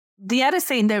The other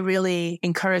thing that really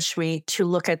encouraged me to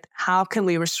look at how can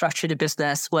we restructure the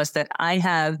business was that I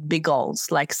have big goals,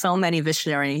 like so many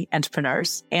visionary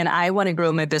entrepreneurs, and I want to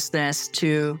grow my business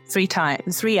to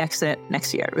 3x it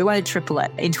next year. We want to triple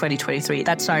it in 2023.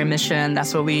 That's our mission.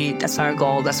 That's our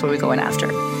goal. That's what we're going after.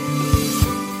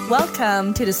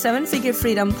 Welcome to the 7-Figure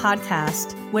Freedom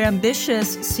Podcast, where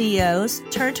ambitious CEOs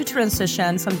turn to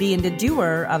transition from being the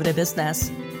doer of the business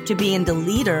to being the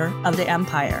leader of the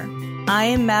empire. I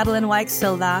am Madeline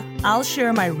Weick-Silva. I'll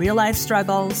share my real-life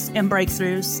struggles and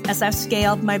breakthroughs as I've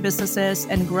scaled my businesses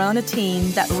and grown a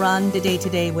team that run the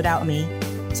day-to-day without me,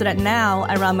 so that now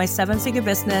I run my 7-figure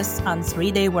business on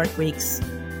 3-day work weeks.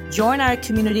 Join our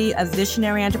community of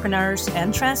visionary entrepreneurs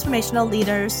and transformational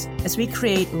leaders as we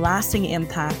create lasting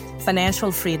impact,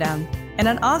 financial freedom, and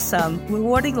an awesome,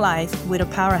 rewarding life with a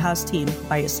powerhouse team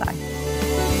by your side.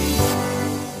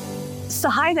 So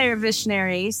hi there,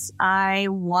 visionaries. I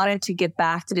wanted to get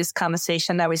back to this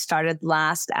conversation that we started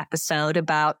last episode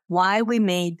about why we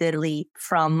made the leap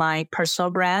from my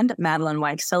personal brand, Madeline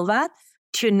Weick-Silva,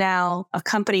 to now a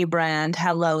company brand,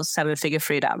 Hello 7-Figure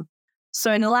Freedom.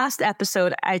 So in the last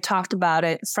episode, I talked about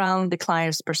it from the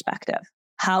client's perspective,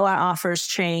 how our offers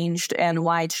changed and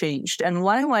why it changed. And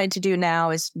what I wanted to do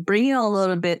now is bring you a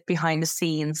little bit behind the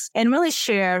scenes and really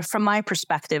share from my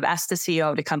perspective as the CEO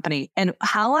of the company and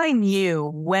how I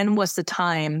knew when was the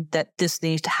time that this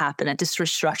needed to happen, that this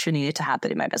restructure needed to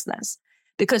happen in my business.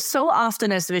 Because so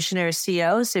often as visionary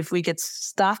CEOs, if we get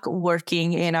stuck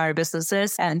working in our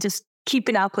businesses and just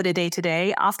keeping up with the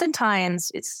day-to-day,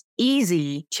 oftentimes it's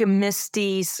easy to miss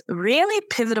these really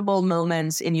pivotal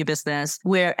moments in your business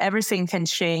where everything can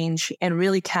change and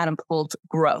really catapult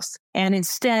growth. And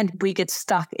instead, we get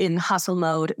stuck in hustle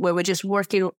mode where we're just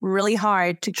working really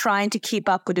hard to trying to keep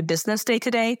up with the business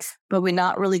day-to-day, but we're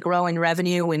not really growing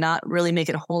revenue. We're not really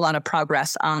making a whole lot of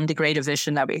progress on the greater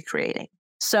vision that we're creating.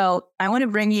 So I want to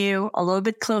bring you a little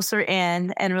bit closer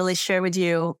in and really share with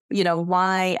you,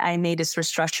 why I made this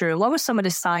restructure. What were some of the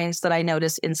signs that I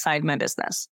noticed inside my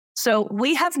business? So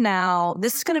we have now,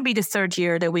 this is going to be the third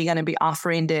year that we're going to be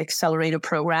offering the Accelerator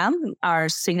program, our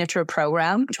signature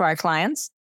program to our clients.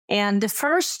 And the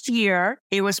first year,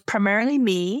 it was primarily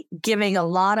me giving a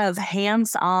lot of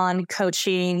hands-on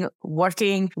coaching,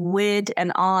 working with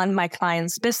and on my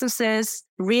clients' businesses,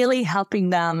 really helping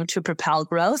them to propel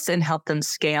growth and help them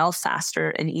scale faster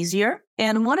and easier.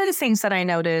 And one of the things that I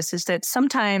noticed is that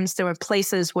sometimes there were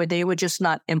places where they were just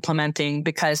not implementing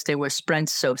because they were spread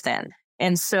so thin.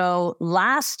 And so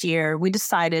last year, we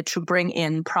decided to bring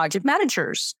in project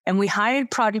managers. And we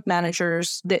hired project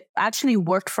managers that actually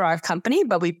worked for our company,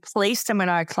 but we placed them in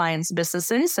our clients'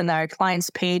 businesses. And our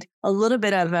clients paid a little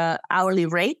bit of an hourly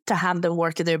rate to have them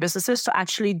work in their businesses to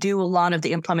actually do a lot of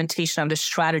the implementation of the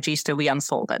strategies that we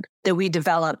unfolded, that we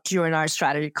developed during our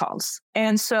strategy calls.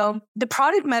 And so the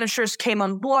product managers came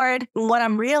on board. What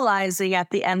I'm realizing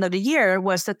at the end of the year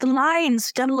was that the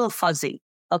lines got a little fuzzy.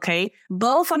 Okay,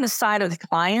 both on the side of the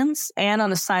clients and on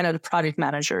the side of the product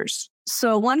managers.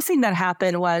 So one thing that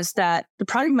happened was that the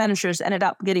product managers ended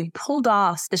up getting pulled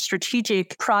off the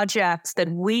strategic projects that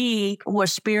we were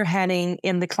spearheading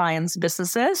in the clients'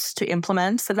 businesses to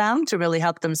implement for them, to really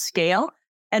help them scale,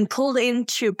 and pulled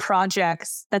into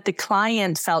projects that the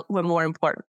client felt were more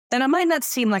important. Then it might not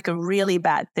seem like a really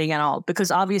bad thing at all,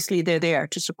 because obviously they're there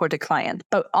to support the client.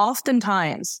 But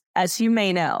oftentimes, as you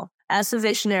may know, as a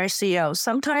visionary CEO,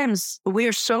 sometimes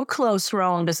we're so close to our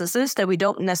own businesses that we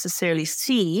don't necessarily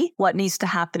see what needs to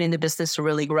happen in the business to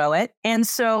really grow it. And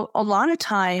so a lot of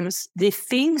times, the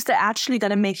things that actually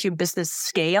going to make your business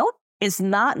scale is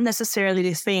not necessarily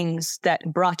the things that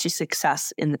brought you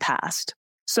success in the past.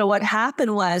 So what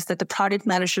happened was that the product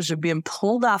managers were being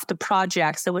pulled off the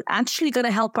projects that were actually going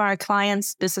to help our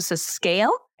clients' businesses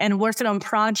scale and working on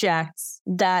projects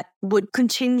that would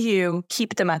continue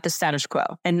keep them at the status quo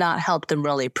and not help them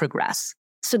really progress.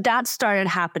 So that started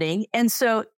happening. And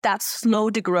so that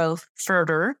slowed the growth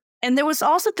further. And there was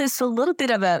also a little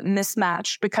bit of a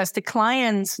mismatch because the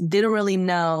clients didn't really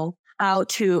know how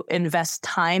to invest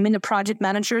time in the project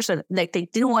managers. And they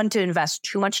didn't want to invest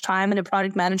too much time in the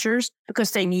project managers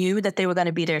because they knew that they were going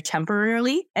to be there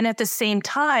temporarily. And at the same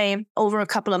time, over a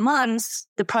couple of months,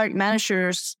 the project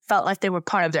managers felt like they were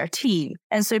part of their team.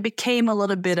 And so it became a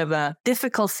little bit of a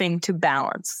difficult thing to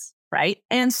balance, right?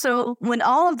 And so when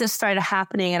all of this started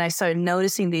happening and I started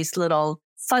noticing these little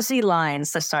fuzzy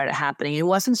lines that started happening, it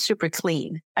wasn't super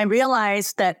clean. I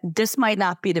realized that this might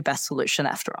not be the best solution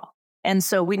after all. And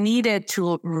so we needed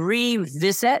to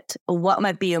revisit what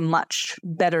might be a much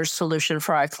better solution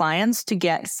for our clients to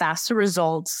get faster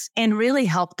results and really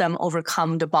help them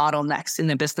overcome the bottlenecks in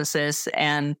their businesses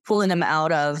and pulling them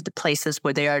out of the places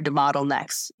where they are the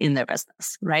bottlenecks in their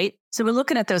business, right? So we're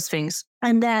looking at those things.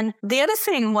 And then the other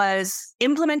thing was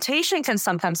implementation can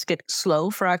sometimes get slow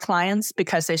for our clients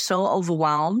because they're so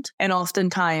overwhelmed and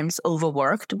oftentimes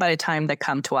overworked by the time they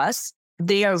come to us.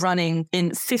 They are running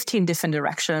in 15 different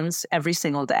directions every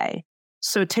single day.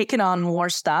 So taking on more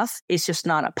stuff is just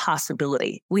not a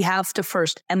possibility. We have to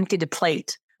first empty the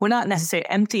plate. We're not necessarily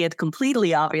empty it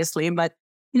completely, obviously, but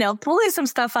pulling some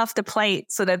stuff off the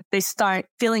plate so that they start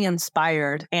feeling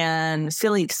inspired and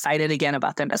feeling excited again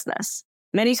about their business.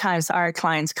 Many times our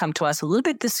clients come to us a little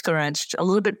bit discouraged, a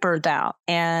little bit burnt out,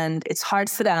 and it's hard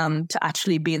for them to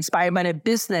actually be inspired by their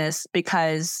business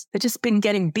because they've just been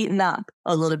getting beaten up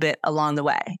a little bit along the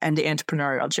way and the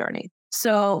entrepreneurial journey.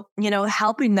 So,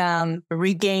 helping them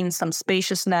regain some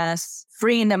spaciousness,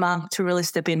 freeing them up to really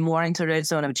step in more into their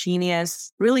zone of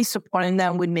genius, really supporting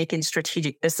them with making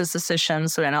strategic business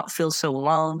decisions so they don't feel so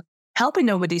alone, helping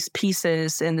them with these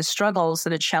pieces and the struggles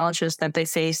and the challenges that they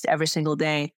faced every single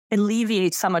day,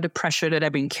 alleviate some of the pressure that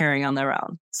they've been carrying on their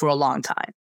own for a long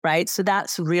time, right? So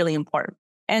that's really important.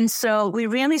 And so we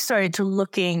really started to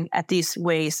looking at these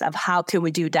ways of how can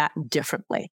we do that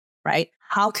differently, right?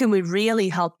 How can we really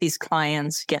help these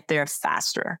clients get there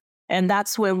faster? And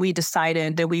that's when we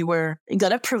decided that we were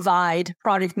going to provide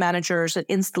product managers and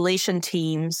installation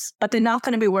teams, but they're not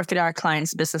going to be working at our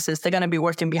clients' businesses. They're going to be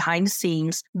working behind the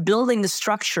scenes, building the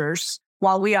structures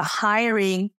while we are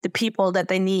hiring the people that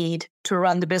they need to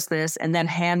run the business and then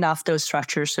hand off those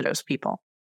structures to those people.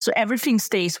 So everything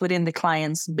stays within the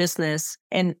client's business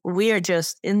and we are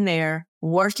just in there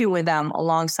working with them,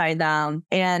 alongside them,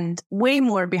 and way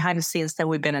more behind the scenes than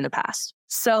we've been in the past.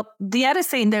 So the other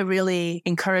thing that really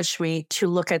encouraged me to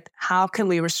look at how can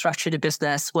we restructure the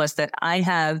business was that I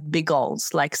have big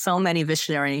goals, like so many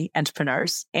visionary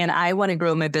entrepreneurs, and I want to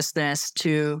grow my business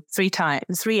to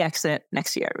 3x it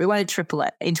next year. We want to triple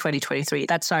it in 2023.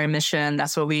 That's our mission.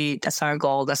 That's our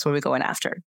goal. That's what we're going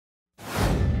after.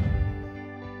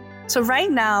 So right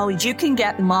now, you can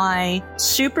get my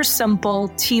super simple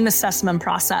team assessment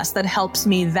process that helps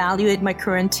me evaluate my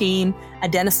current team,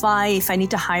 identify if I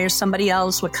need to hire somebody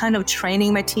else, what kind of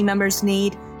training my team members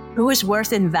need, who is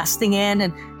worth investing in,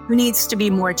 and who needs to be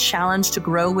more challenged to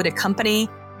grow with a company,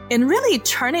 and really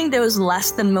turning those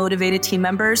less than motivated team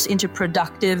members into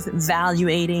productive,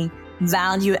 value-adding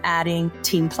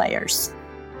team players.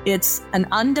 It's an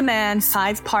on-demand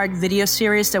 5-part video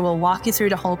series that will walk you through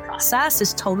the whole process.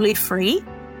 It's totally free.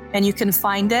 And you can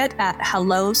find it at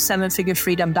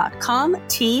hello7figurefreedom.com,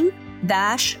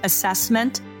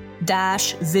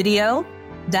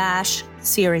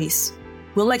 team-assessment-video-series.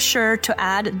 We'll make sure to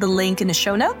add the link in the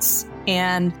show notes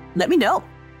and let me know.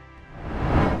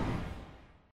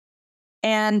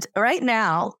 And right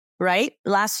now,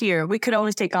 last year, we could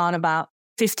only take on about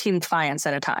 15 clients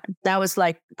at a time. That was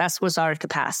our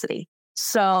capacity.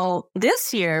 So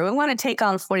this year, we want to take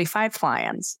on 45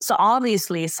 clients. So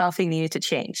obviously, something needed to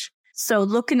change. So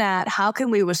looking at how can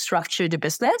we restructure the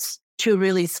business to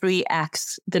really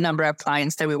 3x the number of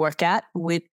clients that we work at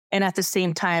with, and at the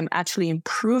same time, actually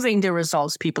improving the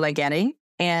results people are getting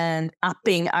and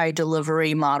upping our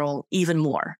delivery model even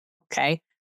more. Okay.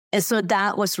 And so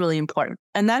that was really important.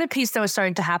 Another piece that was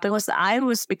starting to happen was that I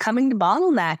was becoming the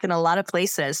bottleneck in a lot of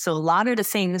places. So a lot of the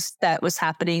things that was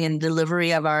happening in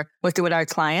delivery of working with our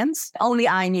clients, only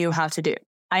I knew how to do.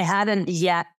 I hadn't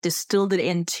yet distilled it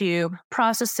into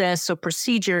processes or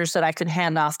procedures that I could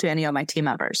hand off to any of my team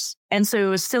members. And so it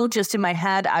was still just in my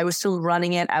head. I was still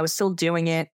running it. I was still doing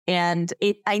it. And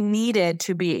I needed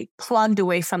to be plugged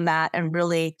away from that and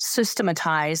really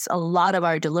systematize a lot of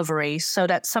our delivery so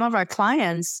that some of our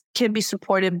clients can be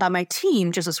supported by my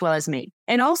team just as well as me.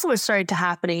 And also what started to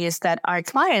happen is that our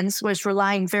clients was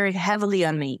relying very heavily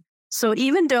on me. So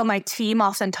even though my team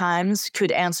oftentimes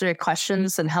could answer their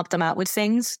questions and help them out with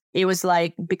things, it was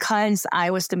like because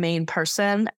I was the main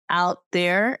person out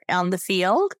there on the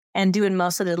field and doing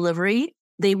most of the delivery,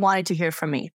 they wanted to hear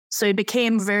from me. So it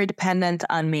became very dependent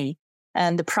on me,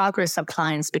 and the progress of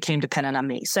clients became dependent on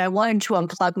me. So I wanted to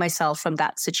unplug myself from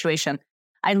that situation.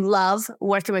 I love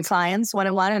working with clients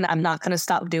one-on-one, and I'm not going to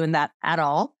stop doing that at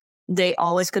all. They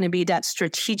always going to be that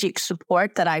strategic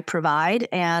support that I provide.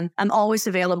 And I'm always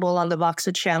available on the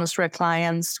Voxer channels for our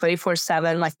clients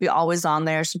 24/7. Like we're always on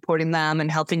there supporting them and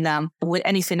helping them with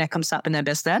anything that comes up in their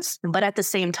business. But at the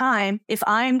same time, if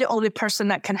I'm the only person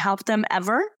that can help them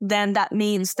ever, then that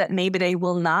means that maybe they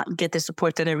will not get the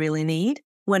support that they really need,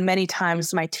 when many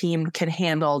times my team can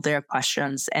handle their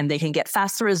questions and they can get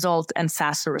faster result and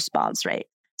faster response rate.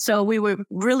 So we were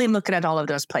really looking at all of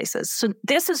those places. So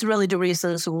this is really the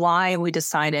reasons why we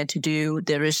decided to do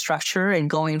the restructure and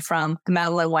going from the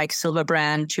Madeline White Silva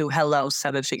brand to Hello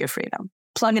Seven-Figure Freedom,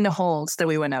 plugging the holes that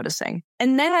we were noticing.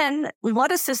 And then what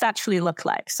does this actually look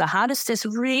like? So how does this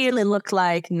really look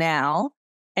like now?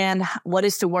 And what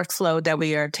is the workflow that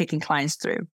we are taking clients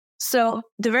through? So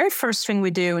the very first thing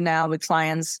we do now with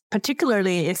clients,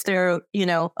 particularly if they're,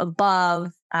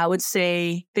 above, I would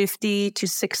say 50 to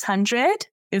 600,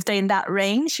 if they're in that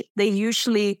range, they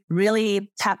usually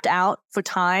really tapped out for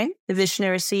time, the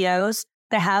visionary CEOs.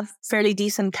 They have fairly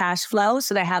decent cash flow,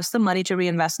 so they have some money to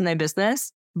reinvest in their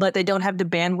business, but they don't have the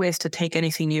bandwidth to take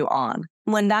anything new on.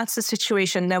 When that's the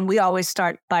situation, then we always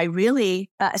start by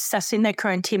really assessing their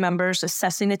current team members,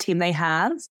 assessing the team they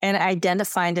have, and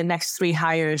identifying the next 3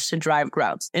 hires to drive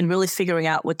growth and really figuring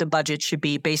out what the budget should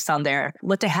be based on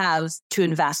what they have to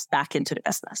invest back into the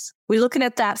business. We're looking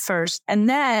at that first. And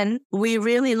then we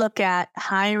really look at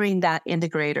hiring that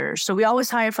integrator. So we always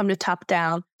hire from the top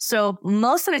down. So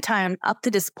most of the time up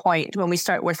to this point, when we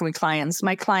start working with clients,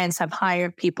 my clients have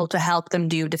hired people to help them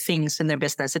do the things in their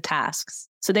business, the tasks.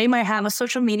 So they might have a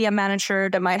social media manager,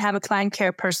 they might have a client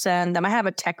care person, they might have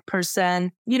a tech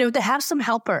person. They have some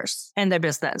helpers in their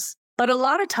business. But a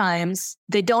lot of times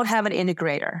they don't have an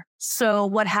integrator. So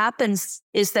what happens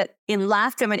is that in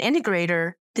lack of an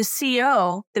integrator, the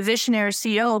CEO, the visionary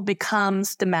CEO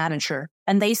becomes the manager,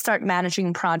 and they start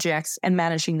managing projects and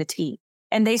managing the team.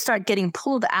 And they start getting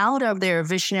pulled out of their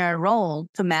visionary role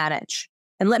to manage.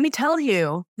 And let me tell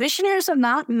you, visionaries are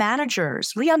not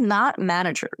managers. We are not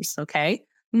managers, okay?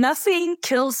 Nothing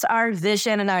kills our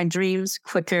vision and our dreams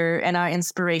quicker and our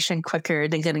inspiration quicker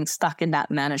than getting stuck in that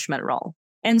management role.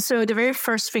 And so the very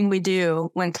first thing we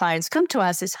do when clients come to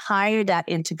us is hire that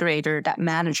integrator, that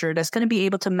manager that's going to be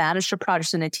able to manage the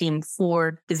projects in a team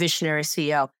for the visionary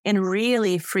CEO and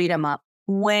really free them up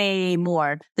way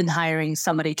more than hiring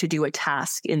somebody to do a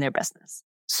task in their business.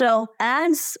 So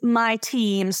as my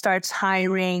team starts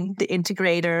hiring the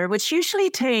integrator, which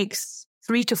usually takes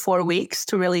 3 to 4 weeks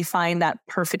to really find that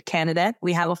perfect candidate,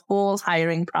 we have a whole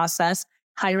hiring process,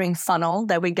 hiring funnel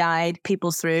that we guide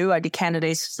people through, or the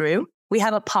candidates through. We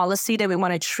have a policy that we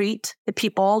want to treat the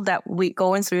people that we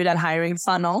going through that hiring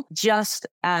funnel just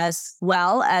as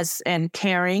well as and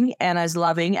caring and as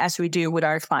loving as we do with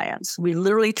our clients. We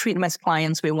literally treat them as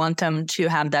clients. We want them to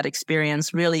have that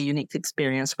experience, really unique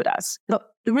experience with us. So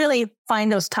to really find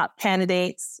those top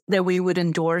candidates that we would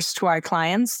endorse to our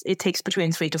clients, it takes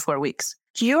between 3 to 4 weeks.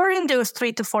 During those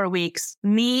 3 to 4 weeks,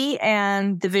 me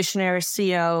and the visionary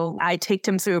CEO, I take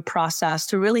them through a process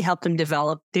to really help them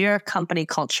develop their company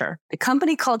culture. The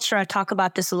company culture, I talk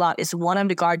about this a lot, is one of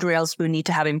the guardrails we need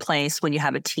to have in place when you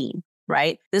have a team,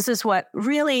 right? This is what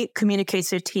really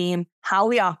communicates your team, how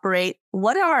we operate,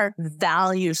 what our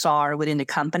values are within the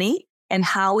company, and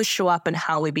how we show up and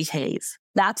how we behave.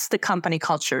 That's the company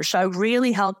culture. So I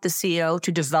really help the CEO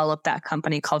to develop that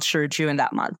company culture during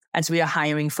that month as we are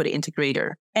hiring for the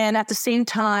integrator. And at the same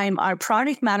time, our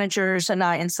product managers and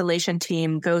our installation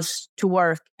team goes to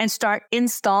work and start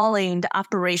installing the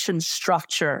operation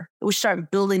structure. We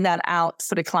start building that out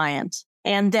for the client.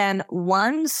 And then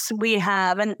once we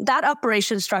have, and that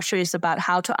operation structure is about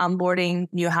how to onboarding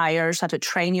new hires, how to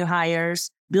train new hires,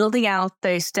 building out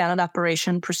the standard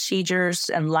operation procedures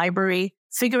and library,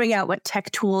 figuring out what tech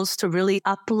tools to really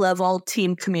up-level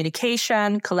team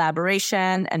communication,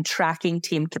 collaboration, and tracking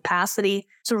team capacity.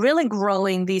 So really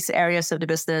growing these areas of the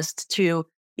business to,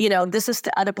 this is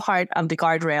the other part of the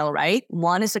guardrail, right?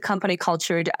 One is the company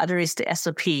culture, the other is the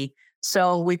SOP.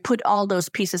 So we put all those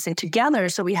pieces in together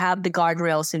so we have the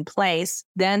guardrails in place.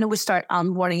 Then we start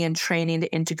onboarding and training the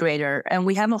integrator. And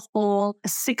we have a whole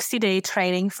 60-day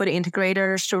training for the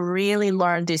integrators to really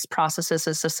learn these processes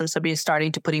and systems that we're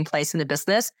starting to put in place in the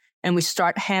business. And we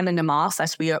start handing them off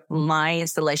as my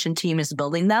installation team is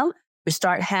building them. We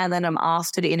start handing them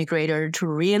off to the integrator to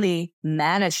really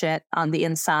manage it on the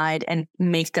inside and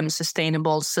make them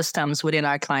sustainable systems within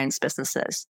our clients'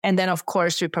 businesses. And then, of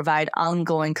course, we provide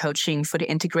ongoing coaching for the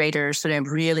integrators so they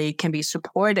really can be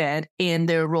supported in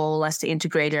their role as the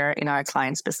integrator in our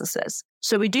clients' businesses.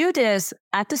 So we do this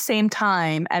at the same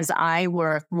time as I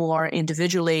work more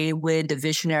individually with the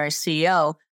visionary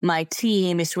CEO. My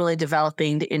team is really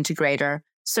developing the integrator,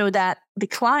 so that the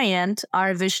client,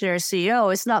 our visionary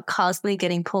CEO, is not constantly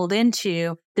getting pulled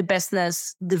into the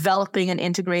business, developing an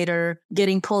integrator,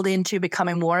 getting pulled into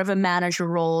becoming more of a manager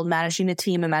role, managing the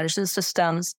team and managing the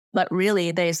systems. But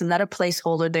really, there's another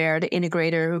placeholder there, the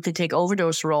integrator, who can take over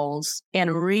those roles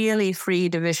and really free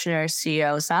the visionary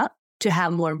CEOs up to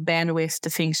have more bandwidth to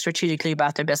think strategically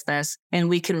about their business. And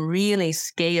we can really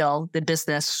scale the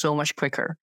business so much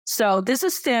quicker. So this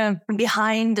is the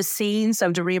behind the scenes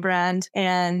of the rebrand,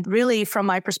 and really from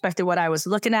my perspective, what I was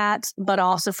looking at, but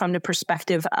also from the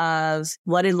perspective of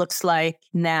what it looks like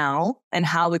now and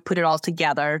how we put it all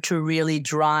together to really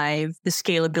drive the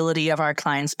scalability of our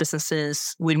clients'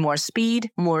 businesses with more speed,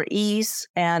 more ease,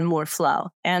 and more flow.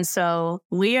 And so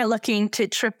we are looking to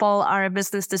triple our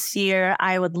business this year.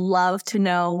 I would love to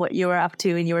know what you are up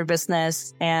to in your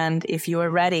business. And if you are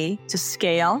ready to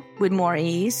scale with more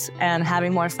ease and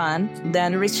having more fun,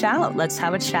 then reach out. Let's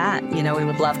have a chat. We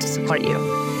would love to support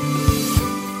you.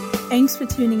 Thanks for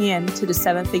tuning in to the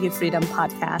 7-Figure Freedom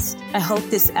podcast. I hope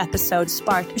this episode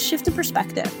sparked a shift in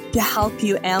perspective to help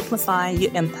you amplify your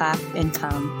impact,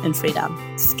 income, and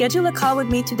freedom. Schedule a call with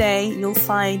me today. You'll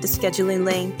find the scheduling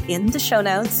link in the show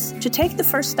notes to take the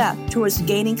first step towards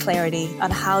gaining clarity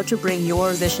on how to bring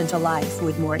your vision to life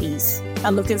with more ease.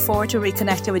 I'm looking forward to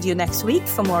reconnecting with you next week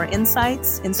for more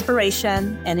insights,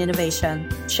 inspiration, and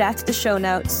innovation. Check the show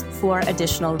notes for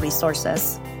additional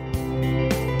resources.